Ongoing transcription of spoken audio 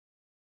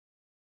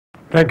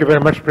Thank you very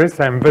much, Chris.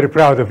 I'm very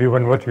proud of you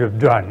and what you've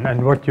done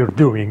and what you're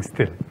doing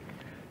still.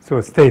 So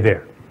stay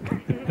there.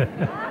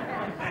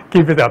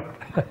 Keep it up.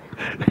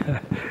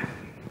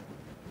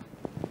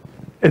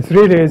 It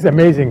really is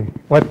amazing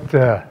what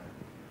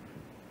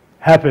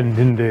happened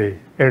in the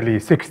early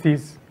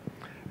 60s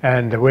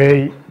and the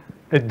way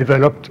it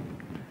developed.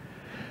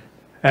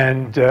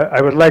 And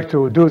I would like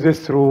to do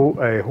this through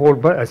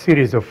a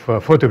series of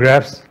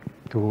photographs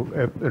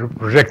to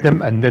project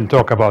them and then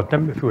talk about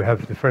them. If we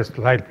have the first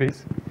slide,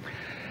 please.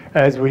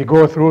 As we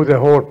go through the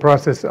whole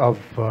process of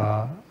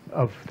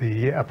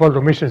the Apollo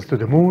missions to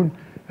the moon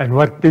and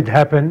what did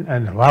happen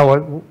and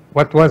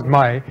what was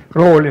my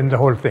role in the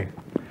whole thing.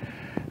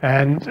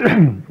 And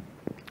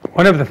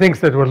one of the things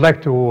that we'd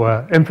like to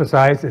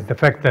emphasize is the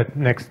fact that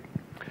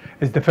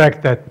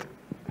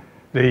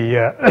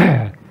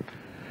the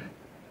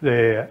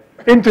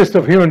interest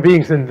of human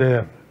beings in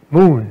the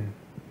moon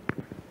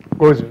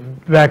goes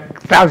back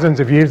thousands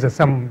of years,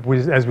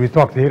 as we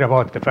talked here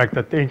about the fact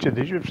that the ancient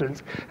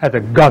Egyptians had a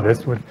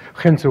goddess with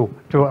Khinsu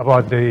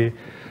about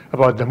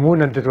the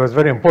moon, and it was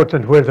very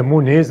important where the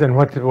moon is and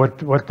what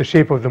the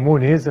shape of the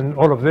moon is, and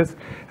all of this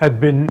had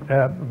been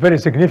very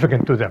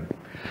significant to them.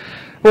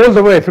 All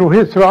the way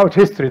throughout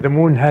history, the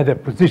moon had a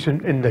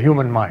position in the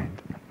human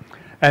mind.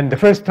 And the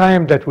first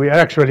time that we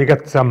actually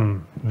got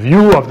some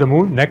view of the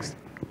moon, next,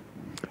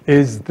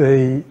 is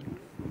the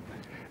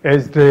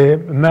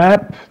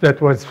map that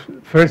was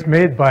first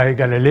made by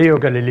Galileo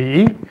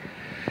Galilei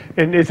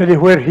in Italy,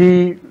 where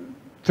he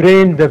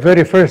trained the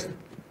very first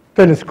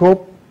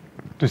telescope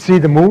to see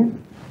the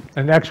moon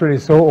and actually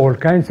saw all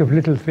kinds of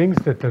little things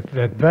that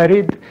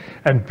varied.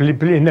 And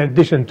in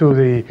addition to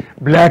the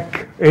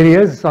black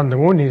areas on the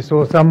moon, he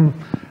saw some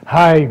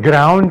high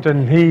ground,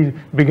 and he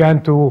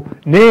began to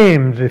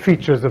name the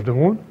features of the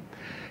moon.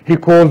 He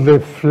called the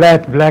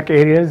flat black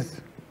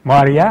areas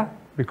Maria,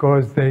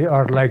 because they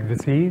are like the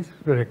seas.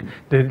 Like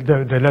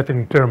the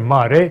Latin term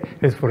mare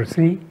is for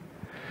sea.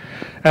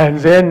 And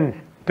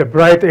then the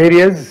bright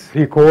areas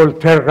he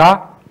called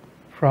terra,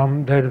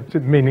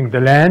 meaning the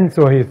land.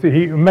 So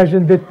he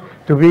imagined it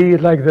to be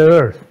like the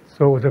earth.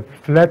 So the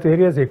flat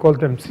areas, he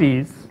called them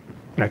seas,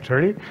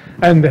 naturally.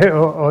 And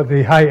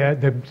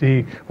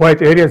the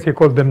white areas, he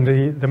called them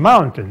the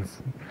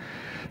mountains.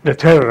 The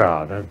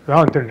terra, the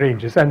mountain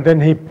ranges. And then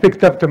he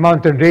picked up the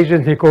mountain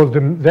ranges, he called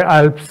them the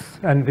Alps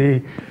and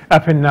the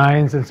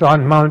Apennines and so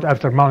on, mount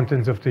after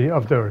mountains of the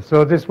earth.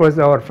 So this was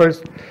our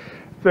first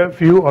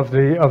view of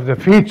the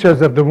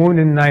features of the moon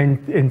in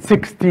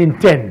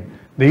 1610,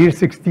 the year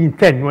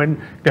 1610, when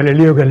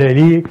Galileo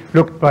Galilei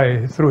looked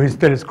through his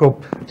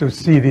telescope to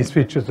see these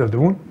features of the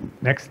moon.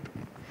 Next.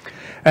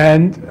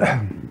 And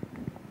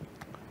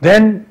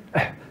then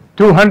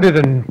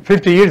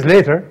 250 years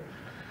later,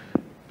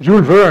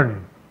 Jules Verne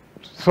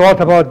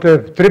thought about the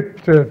trip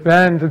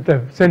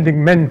and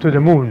sending men to the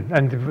moon.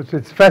 And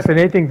it's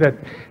fascinating that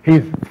he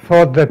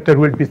thought that there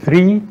would be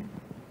 3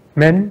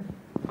 men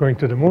going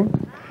to the moon.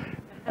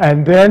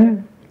 And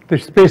then the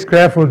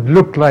spacecraft would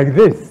look like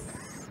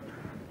this.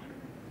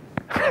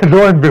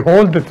 Lo and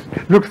behold,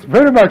 it looks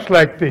very much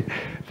like the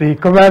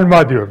command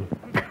module.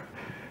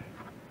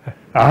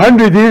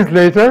 100 years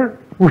later,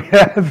 we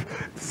have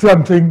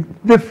something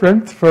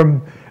different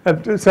from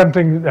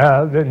something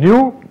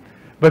new.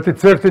 But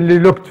it certainly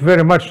looked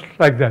very much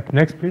like that.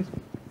 Next, please.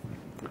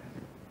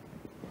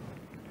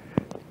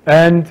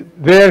 And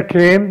there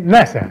came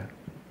NASA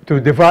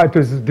to divide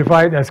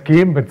a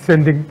scheme, but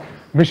sending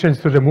missions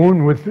to the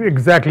moon with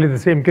exactly the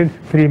same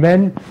 3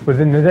 men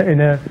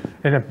in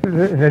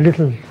a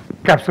little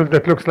capsule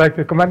that looks like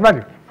the command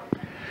module.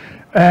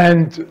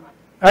 And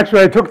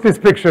actually, I took this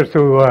picture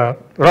to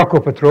Rocco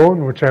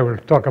Petrone, which I will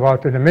talk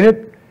about in a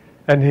minute,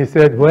 and he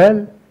said,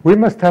 "Well, we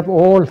must have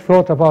all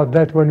thought about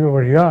that when we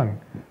were young.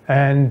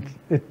 And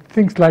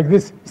things like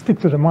this stick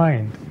to the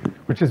mind,"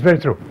 which is very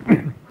true.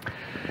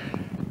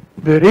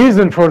 The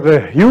reason for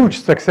the huge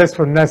success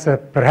for NASA,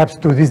 perhaps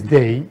to this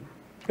day,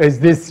 is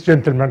this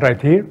gentleman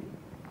right here.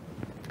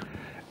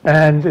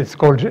 And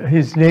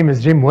his name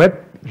is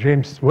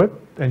James Webb.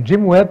 And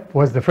Jim Webb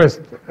was the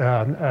first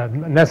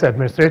NASA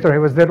administrator. He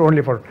was there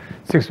only for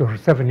 6 or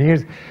 7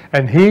 years.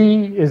 And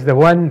he is the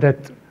one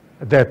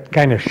that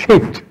kind of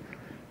shaped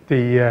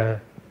the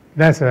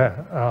NASA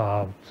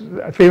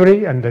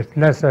theory and the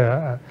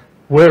NASA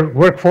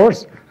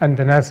workforce and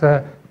the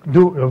NASA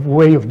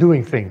way of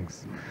doing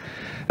things.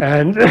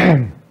 And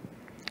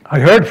I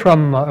heard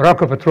from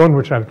Rocco Petrone,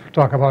 which I'll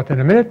talk about in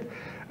a minute,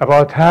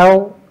 about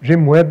how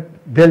Jim Webb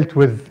dealt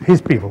with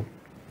his people,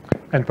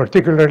 and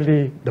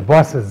particularly the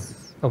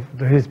bosses of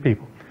his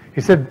people.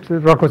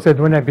 Rocco said,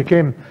 when I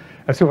became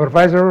a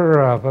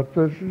supervisor,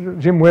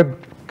 Jim Webb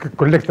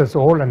collected us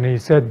all, and he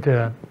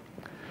said,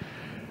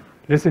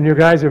 listen, you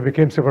guys, you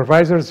became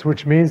supervisors,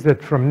 which means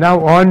that from now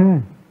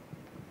on,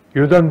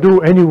 you don't do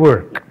any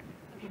work.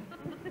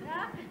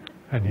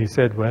 And he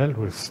said, well,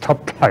 we'll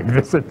stop like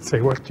this and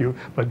say, what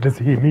does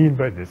he mean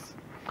by this?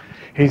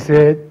 He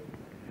said,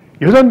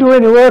 you don't do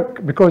any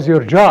work because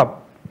your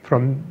job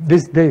from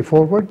this day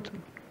forward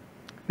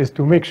is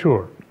to make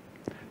sure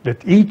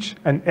that each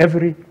and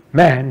every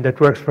man that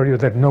works for you,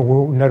 that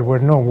there were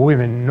no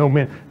women, no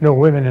men, no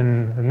women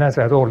in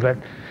NASA at all,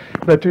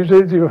 but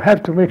you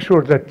have to make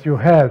sure that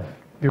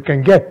you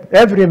can get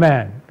every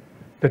man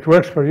that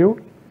works for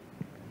you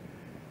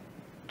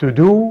to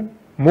do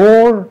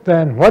more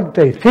than what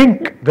they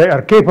think they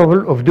are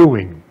capable of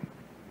doing.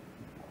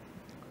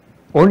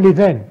 Only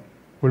then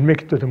we'll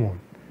make it to the moon.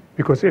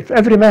 Because if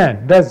every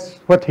man does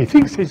what he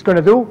thinks he's going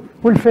to do,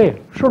 we'll fail.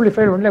 Surely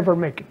fail, we'll never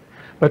make it.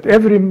 But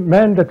every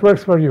man that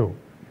works for you,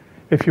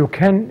 if you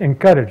can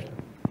encourage them,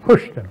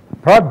 push them,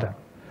 prod them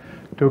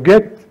to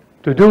get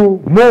to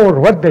do more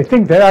what they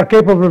think they are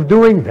capable of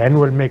doing, then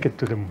we'll make it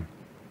to the moon.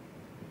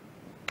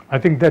 I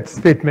think that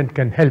statement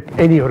can help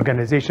any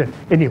organization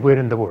anywhere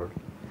in the world.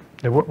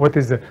 What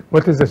is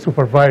the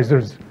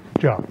supervisor's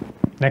job?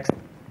 Next.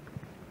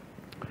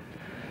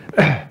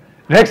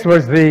 Next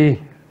was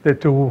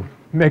to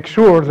make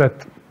sure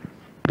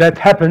that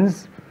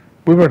happens.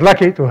 We were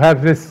lucky to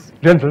have this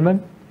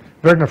gentleman,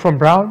 Werner von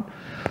Braun,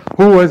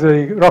 who was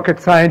a rocket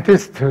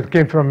scientist who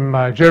came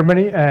from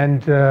Germany,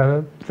 and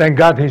thank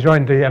God he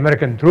joined the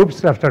American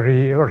troops after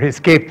he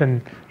escaped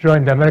and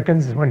joined the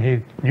Americans when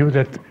he knew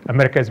that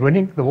America is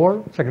winning the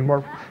war, Second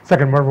World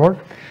War.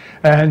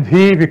 And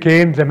he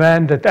became the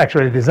man that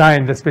actually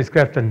designed the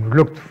spacecraft and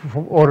looked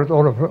all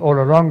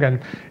along,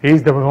 and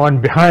he's the one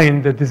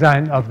behind the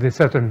design of the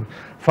Saturn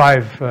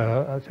V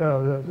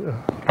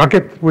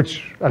rocket,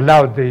 which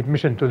allowed the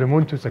mission to the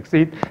moon to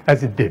succeed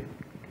as it did.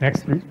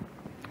 Next, please.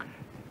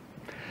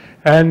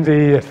 And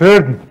the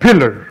third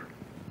pillar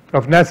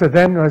of NASA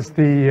then was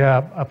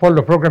the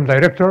Apollo program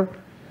director,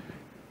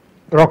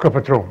 Rocco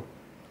Petrone.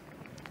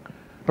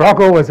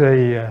 Rocco was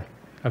a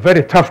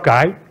very tough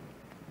guy.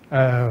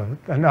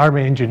 An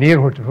army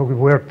engineer who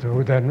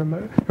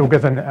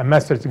got a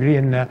master's degree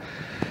at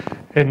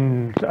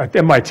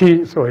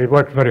MIT, so he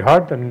worked very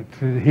hard, and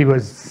he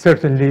was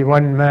certainly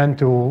one man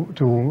to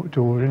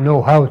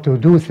know how to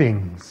do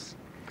things.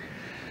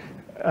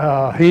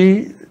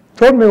 He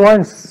told me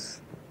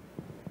once,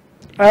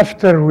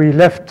 after we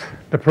left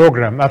the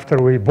program, after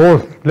we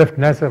both left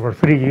NASA for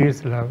 3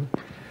 years,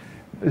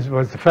 this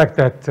was the fact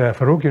that,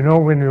 Farouk, you know,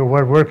 when we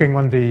were working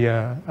on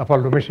the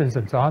Apollo missions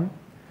and so on,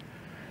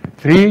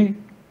 3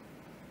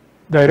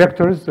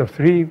 directors of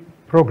 3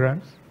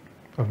 programs,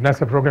 of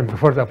NASA programs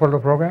before the Apollo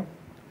program,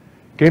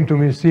 came to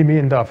me, see me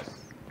in the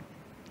office.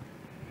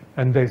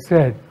 And they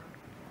said,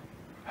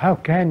 how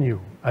can you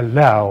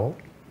allow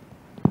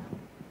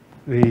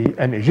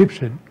an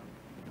Egyptian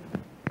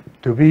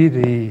to be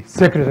the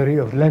secretary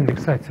of landing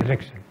site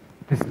selection?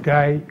 This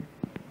guy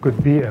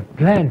could be a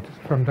plant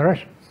from the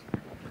Russians.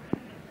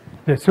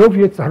 The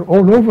Soviets are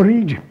all over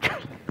Egypt.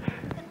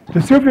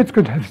 The Soviets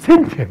could have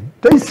sent him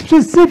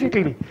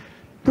specifically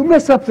to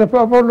mess up the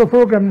Apollo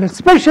program,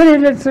 especially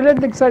in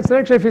landing site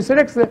selection. If he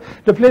selects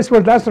the place where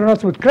the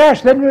astronauts would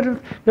crash, then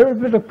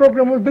the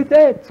program will be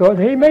dead. So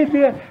he made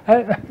me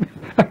a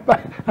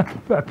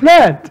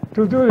plant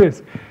to do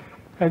this.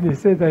 And he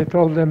said, I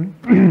told them,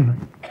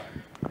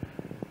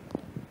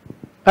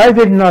 I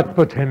did not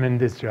put him in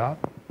this job.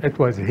 It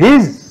was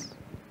his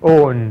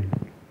own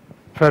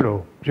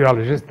fellow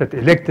geologist that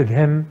elected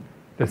him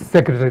the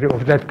secretary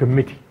of that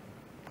committee.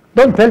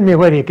 Don't tell me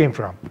where he came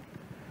from.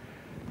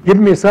 Give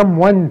me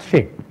one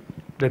thing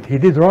that he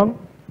did wrong,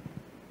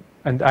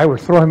 and I will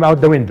throw him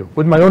out the window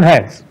with my own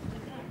hands.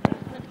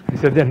 He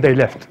said, then they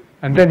left.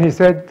 And then he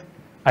said,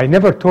 I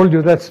never told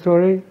you that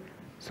story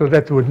so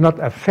that it would not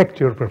affect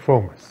your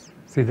performance.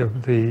 See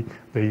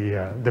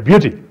the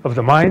beauty of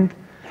the mind.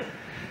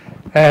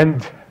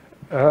 And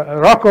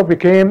Rocco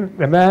became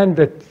a man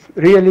that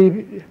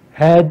really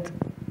had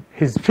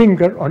his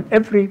finger on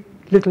every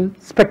little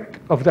speck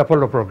of the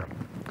Apollo program.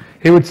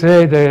 He would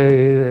say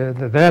the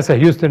NASA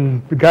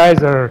Houston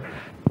guys are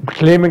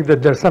claiming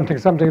that there's something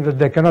that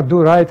they cannot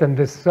do right, and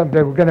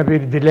there were going to be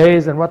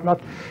delays and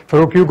whatnot.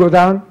 Farouk, you go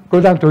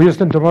down to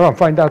Houston tomorrow and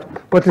find out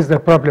what is the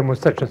problem with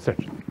such and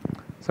such.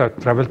 So I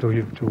traveled to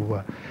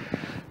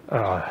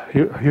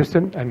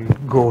Houston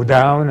and go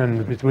down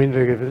and between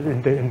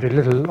in the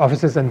little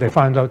offices, and they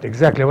find out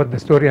exactly what the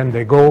story, and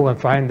they go and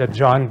find that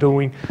John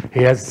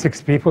he has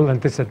 6 people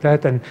and this and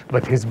that,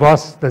 but his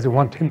boss doesn't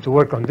want him to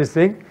work on this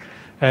thing,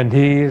 and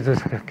he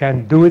just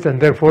can't do it, and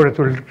therefore it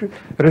will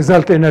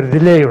result in a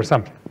delay or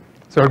something.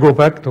 So I go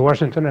back to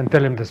Washington and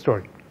tell him the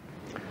story.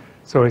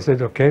 So he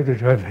said, okay,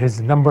 did you have his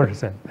number? He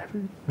said,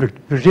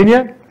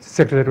 Virginia,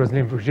 secretary was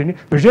named Virginia.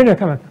 Virginia,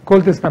 come on, call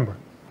this number.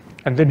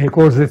 And then he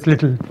calls this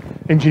little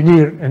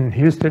engineer in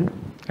Houston,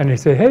 and he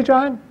said, hey,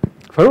 John,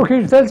 Farouk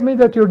here tells me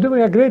that you're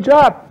doing a great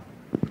job.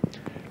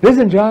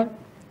 Listen, John,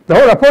 the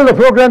whole Apollo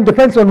program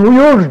depends on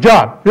your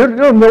job. You're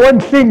doing the one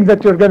thing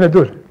that you're going to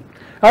do.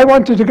 I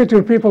want you to get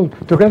your people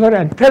together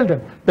and tell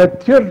them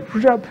that your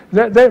job,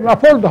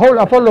 the whole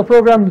Apollo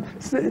program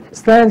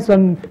stands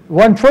on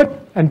one foot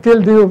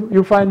until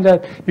you find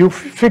that you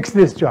fix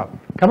this job.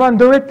 Come on,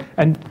 do it,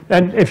 and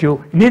if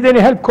you need any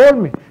help, call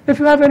me. If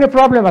you have any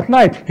problem at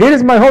night, here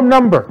is my home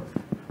number.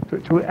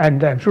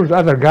 and I'm sure the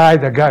other guy,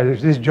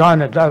 this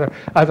John at the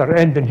other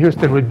end in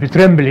Houston would be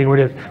trembling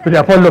when the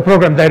Apollo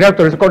program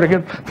director is calling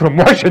him from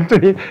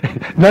Washington.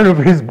 None of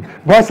his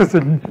bosses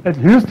in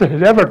Houston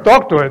had ever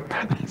talked to him.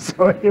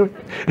 So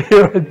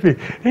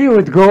he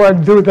would go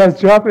and do that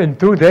job in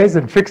 2 days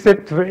and fix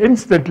it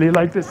instantly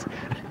like this.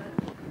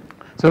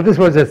 So this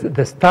was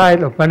the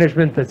style of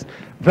management that's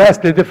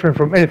vastly different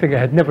from anything I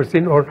had never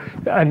seen or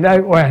I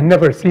had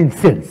never seen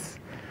since.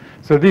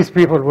 So these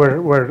people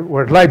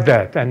were like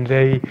that, and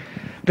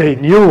they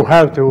knew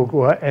how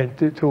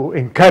to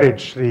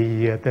encourage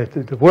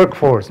the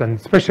workforce, and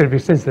especially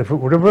since the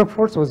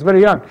workforce was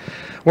very young.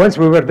 Once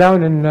we were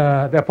down in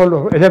the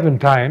Apollo 11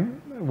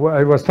 time,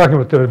 I was talking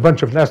with a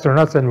bunch of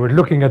astronauts, and we're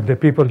looking at the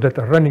people that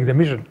are running the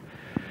mission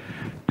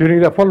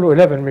during the Apollo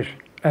 11 mission.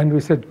 And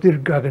we said, dear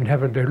God in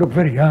heaven, they look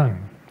very young.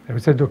 And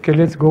we said, okay,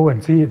 let's go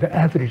and see the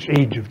average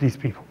age of these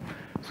people.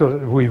 So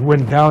we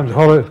went down the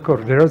whole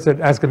corridors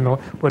and asked them,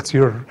 what's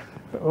your,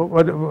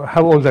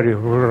 how old are you?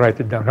 We'll write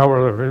it down. How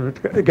old are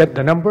you? Get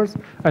the numbers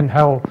and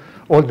how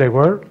old they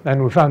were.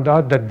 And we found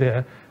out that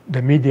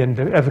the median,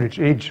 the average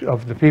age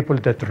of the people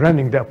that are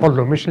running the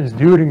Apollo missions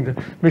during the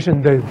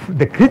mission,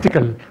 the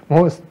critical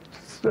most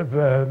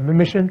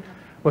mission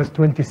was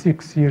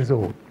 26 years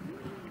old.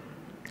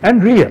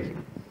 And real.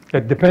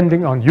 That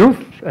depending on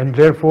youth, and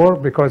therefore,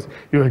 because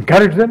you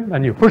encourage them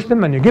and you push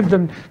them and you give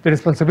them the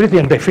responsibility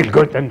and they feel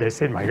good and they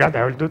say, my God,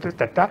 I will do this,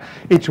 that.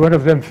 Each one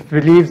of them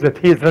believes that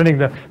he is running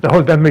the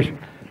whole damn mission.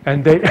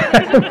 And they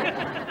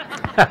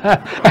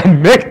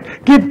and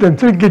keep them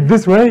thinking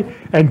this way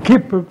and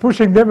keep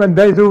pushing them, and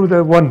they do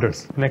the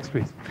wonders. Next,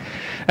 please.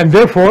 And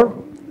therefore,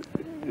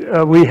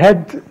 we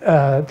had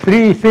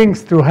 3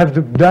 things to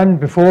have done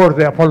before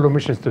the Apollo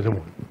missions to the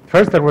moon.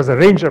 First, there was a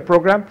Ranger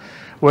program,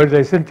 where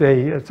they sent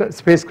a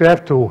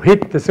spacecraft to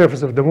hit the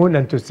surface of the moon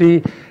and to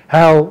see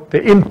how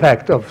the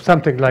impact of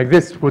something like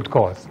this would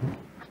cause.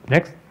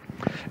 Next.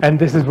 And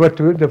this is what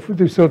one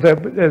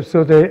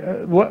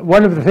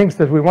of the things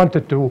that we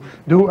wanted to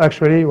do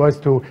actually was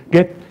to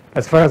get,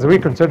 as far as we're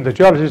concerned, the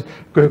job is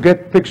to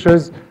get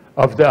pictures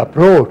of the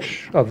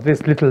approach of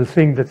this little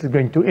thing that is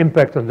going to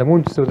impact on the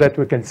moon, so that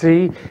we can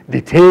see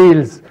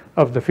details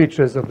of the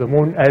features of the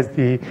moon as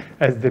the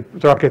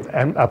rocket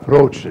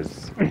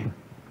approaches.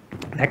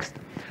 Next.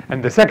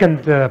 And the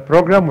second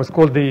program was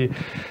called the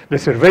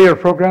Surveyor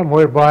program,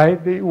 whereby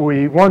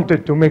we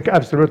wanted to make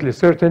absolutely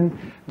certain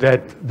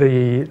that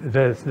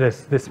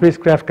the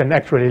spacecraft can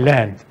actually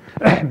land,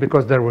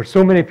 because there were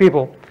so many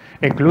people,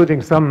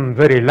 including some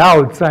very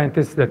loud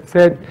scientists, that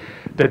said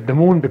that the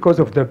moon, because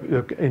of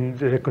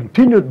the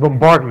continued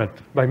bombardment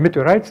by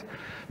meteorites,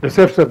 the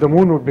surface of the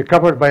moon would be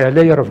covered by a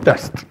layer of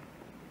dust.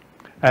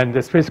 And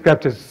the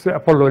spacecraft,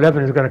 Apollo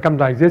 11, is going to come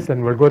like this,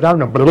 and will go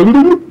down,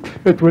 and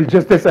it will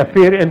just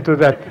disappear into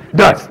that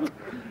dust.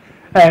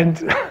 And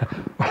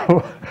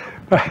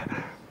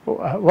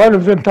one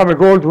of them, Tommy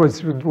Gold,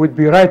 would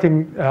be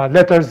writing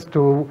letters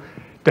to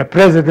the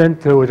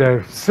president, to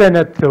the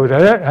Senate,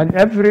 and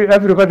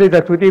everybody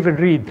that would even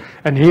read.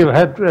 And he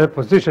had a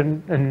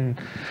position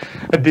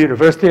at the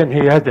university, and he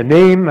had a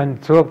name,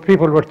 and so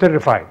people were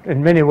terrified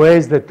in many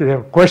ways, that they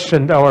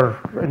questioned our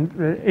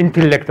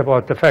intellect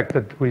about the fact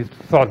that we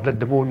thought that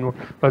the moon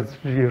was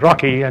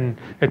rocky and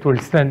it will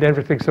stand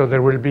everything. So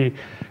there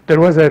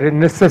was a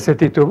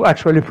necessity to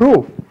actually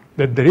prove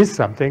that there is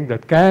something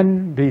that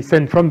can be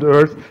sent from the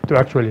Earth to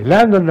actually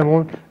land on the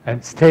moon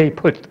and stay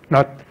put,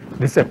 not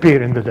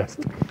disappear in the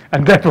dust.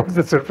 And that was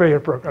the Surveyor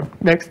program.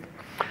 Next.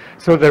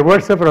 So there were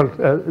several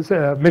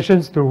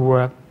missions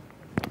to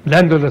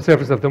land on the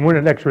surface of the moon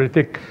and actually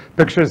take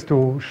pictures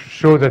to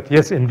show that,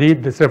 yes,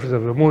 indeed, the surface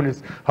of the moon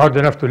is hard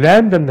enough to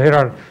land, and there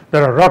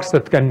are rocks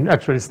that can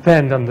actually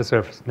stand on the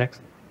surface.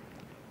 Next.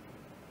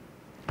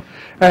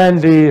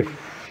 And the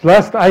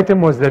last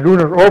item was the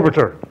Lunar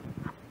Orbiter.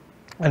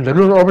 And the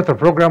Lunar Orbiter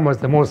program was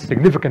the most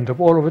significant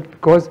of all of it,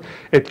 because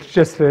it's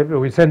just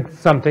we sent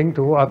something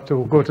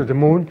to go to the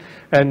moon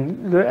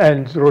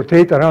and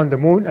rotate around the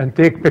moon and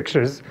take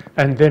pictures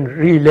and then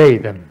relay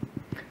them.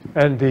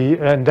 And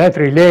that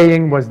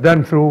relaying was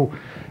done through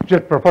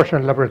Jet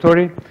Propulsion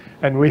Laboratory.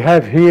 And we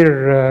have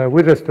here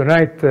with us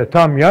tonight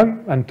Tom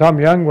Young, and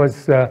Tom Young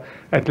was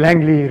at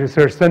Langley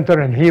Research Center,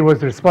 and he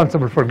was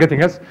responsible for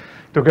getting us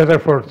together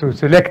to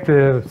select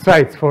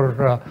sites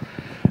for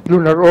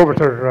Lunar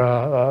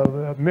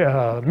Orbiter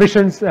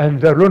missions.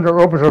 And the Lunar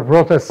Orbiter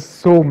brought us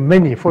so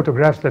many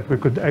photographs that we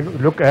could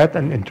look at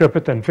and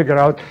interpret and figure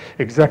out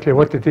exactly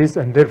what it is,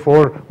 and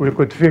therefore we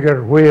could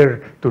figure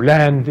where to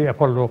land the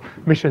Apollo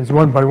missions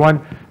one by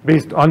one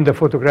based on the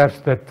photographs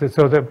that.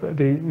 So the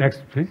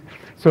next, please.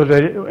 So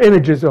the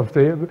images of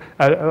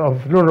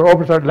Lunar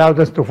Orbiter allowed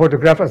us to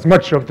photograph as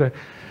much of the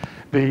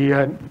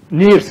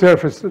near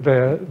surface,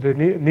 the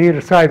near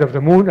side of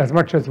the moon as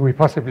much as we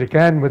possibly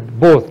can, with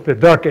both the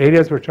dark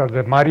areas, which are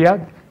the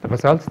Mariad, the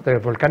basalts, the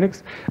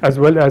volcanics, as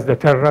well as the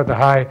terra, the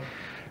high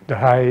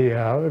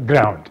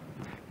ground.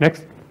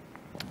 Next.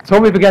 So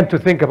we began to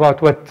think about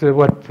what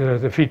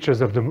the features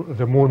of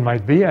the moon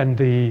might be, and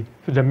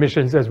the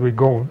missions as we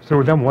go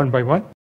through them one by one.